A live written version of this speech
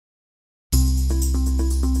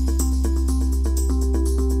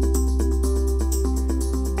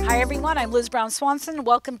everyone, I'm Liz Brown Swanson.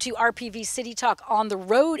 Welcome to RPV City Talk on the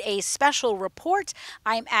Road, a special report.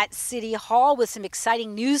 I'm at City Hall with some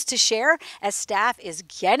exciting news to share as staff is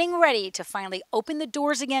getting ready to finally open the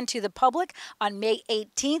doors again to the public on May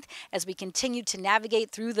 18th as we continue to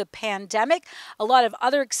navigate through the pandemic. A lot of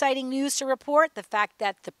other exciting news to report, the fact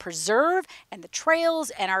that the preserve and the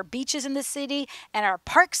trails and our beaches in the city and our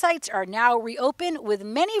park sites are now reopened with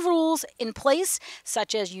many rules in place,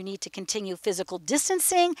 such as you need to continue physical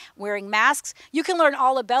distancing, wearing masks. You can learn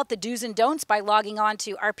all about the do's and don'ts by logging on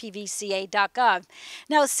to rpvca.gov.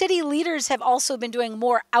 Now, city leaders have also been doing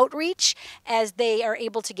more outreach as they are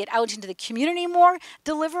able to get out into the community more,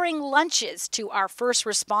 delivering lunches to our first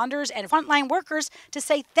responders and frontline workers to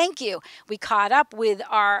say thank you. We caught up with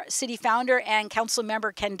our city founder and council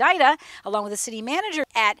member Ken Dyda, along with the city manager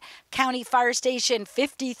at County Fire Station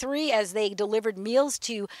 53 as they delivered meals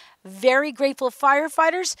to very grateful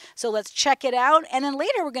firefighters. So let's check it out. And then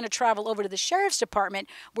later we're going to travel over to the Sheriff's Department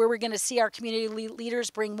where we're going to see our community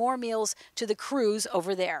leaders bring more meals to the crews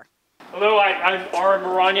over there. Hello, I'm Ara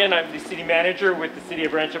Maranian. I'm the city manager with the city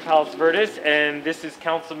of Rancho Palos Verdes, and this is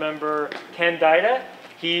council member Ken Dyda.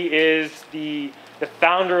 He is the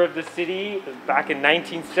founder of the city back in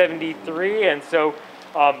 1973, and so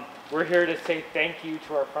we're here to say thank you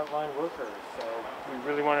to our frontline workers. So we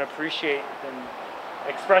really want to appreciate and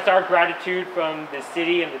express our gratitude from the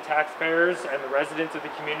city and the taxpayers and the residents of the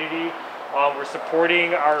community. We're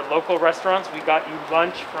supporting our local restaurants. We got you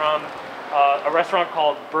lunch from a restaurant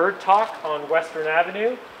called Bird Talk on Western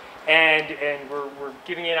Avenue, and we're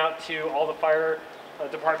giving it out to all the fire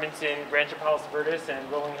departments in Rancho Palos Verdes and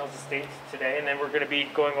Rolling Hills Estates today, and then we're going to be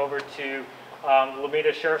going over to the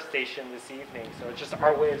Lomita Sheriff Station this evening. So it's just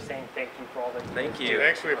our way of saying thank you for all that. Thank you.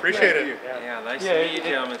 Thanks, we appreciate it. Yeah, nice to meet you,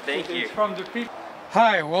 gentlemen. Thank you. It's from the people.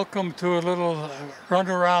 Hi, welcome to a little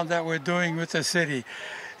runaround that we're doing with the city.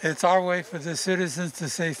 It's our way for the citizens to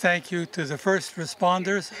say thank you to the first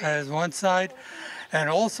responders as one side, and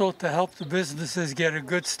also to help the businesses get a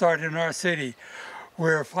good start in our city.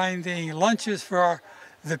 We're finding lunches for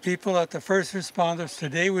the people at the first responders.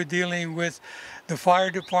 Today we're dealing with the fire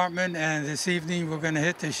department, and this evening we're going to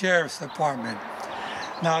hit the sheriff's department.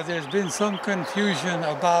 Now, there's been some confusion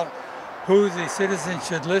about who the citizens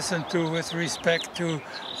should listen to with respect to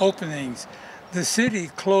openings. The city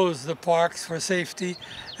closed the parks for safety,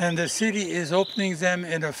 and the city is opening them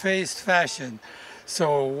in a phased fashion.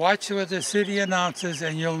 So watch what the city announces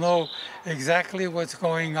and you'll know exactly what's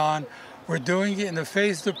going on. We're doing it in a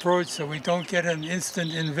phased approach so we don't get an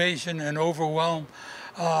instant invasion and overwhelm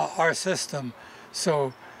our system.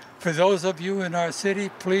 So for those of you in our city,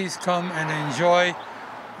 please come and enjoy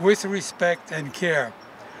with respect and care.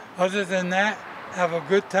 Other than that, have a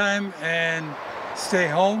good time and stay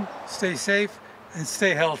home, stay safe, and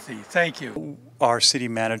stay healthy. Thank you. Our city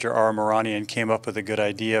manager, Ara Maranian, came up with a good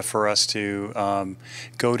idea for us to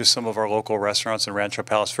go to some of our local restaurants in Rancho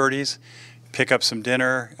Palos Verdes, pick up some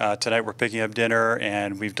dinner. Tonight we're picking up dinner,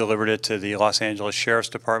 and we've delivered it to the Los Angeles Sheriff's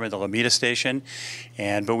Department, the Lomita Station.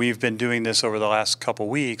 But we've been doing this over the last couple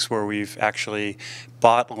weeks where we've actually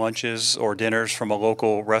bought lunches or dinners from a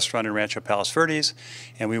local restaurant in Rancho Palos Verdes,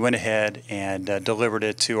 and we went ahead and delivered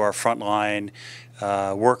it to our frontline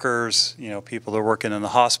workers, people that are working in the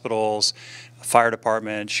hospitals, fire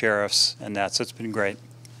department, sheriffs, and that. So it's been great.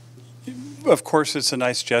 Of course, it's a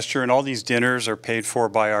nice gesture, and all these dinners are paid for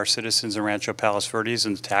by our citizens in Rancho Palos Verdes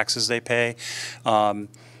and the taxes they pay. And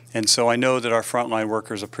so I know that our frontline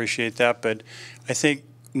workers appreciate that, but I think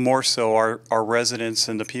more so our residents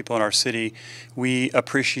and the people in our city, we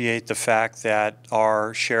appreciate the fact that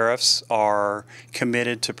our sheriffs are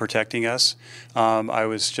committed to protecting us. I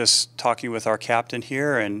was just talking with our captain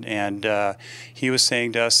here, and he was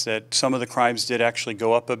saying to us that some of the crimes did actually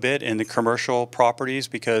go up a bit in the commercial properties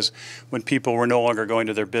because when people were no longer going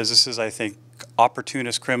to their businesses, I think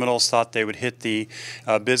opportunist criminals thought they would hit the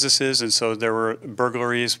businesses, and so there were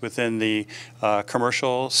burglaries within the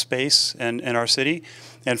commercial space in our city.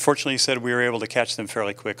 And fortunately, he said we were able to catch them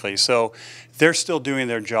fairly quickly. So they're still doing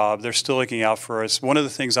their job. They're still looking out for us. One of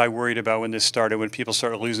the things I worried about when this started, when people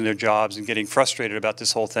started losing their jobs and getting frustrated about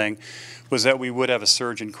this whole thing, was that we would have a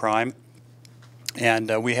surge in crime.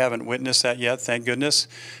 And we haven't witnessed that yet, thank goodness.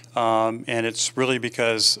 And it's really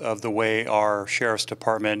because of the way our Sheriff's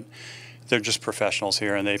Department, they're just professionals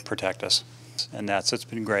here and they protect us. And it's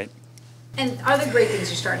been great. And other great things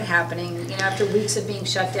are starting happening. After weeks of being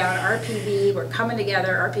shut down, RPV, we're coming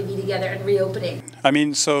together, RPV together, and reopening. I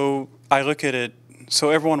mean, so I look at it, so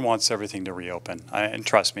everyone wants everything to reopen. And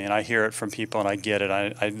trust me, and I hear it from people, and I get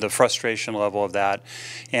it, the frustration level of that.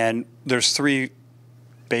 And there's three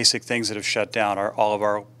basic things that have shut down. All of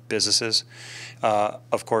our businesses.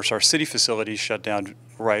 Of course, our city facilities shut down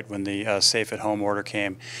right when the Safe at Home order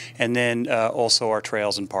came, and then also our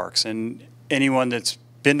trails and parks. And anyone that's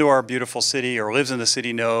been to our beautiful city or lives in the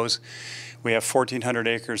city knows we have 1,400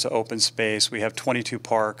 acres of open space. We have 22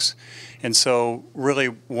 parks. And so really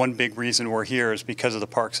one big reason we're here is because of the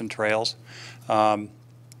parks and trails.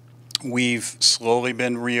 We've slowly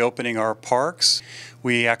been reopening our parks.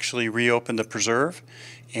 We actually reopened the preserve,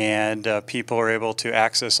 and people are able to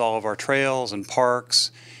access all of our trails and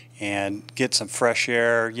parks and get some fresh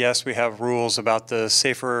air. Yes, we have rules about the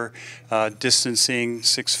safer distancing,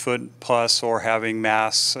 6 foot plus, or having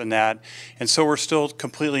masks and that. And so we're still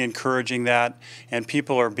completely encouraging that, and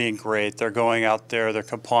people are being great. They're going out there, they're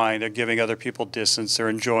complying, they're giving other people distance, they're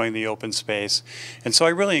enjoying the open space. And so I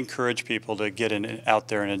really encourage people to get out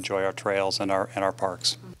there and enjoy our trails and our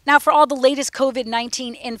parks. Now, for all the latest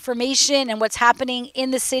COVID-19 information and what's happening in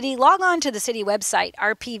the city, log on to the city website,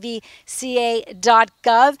 rpvca.gov.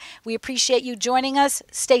 We appreciate you joining us.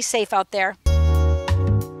 Stay safe out there.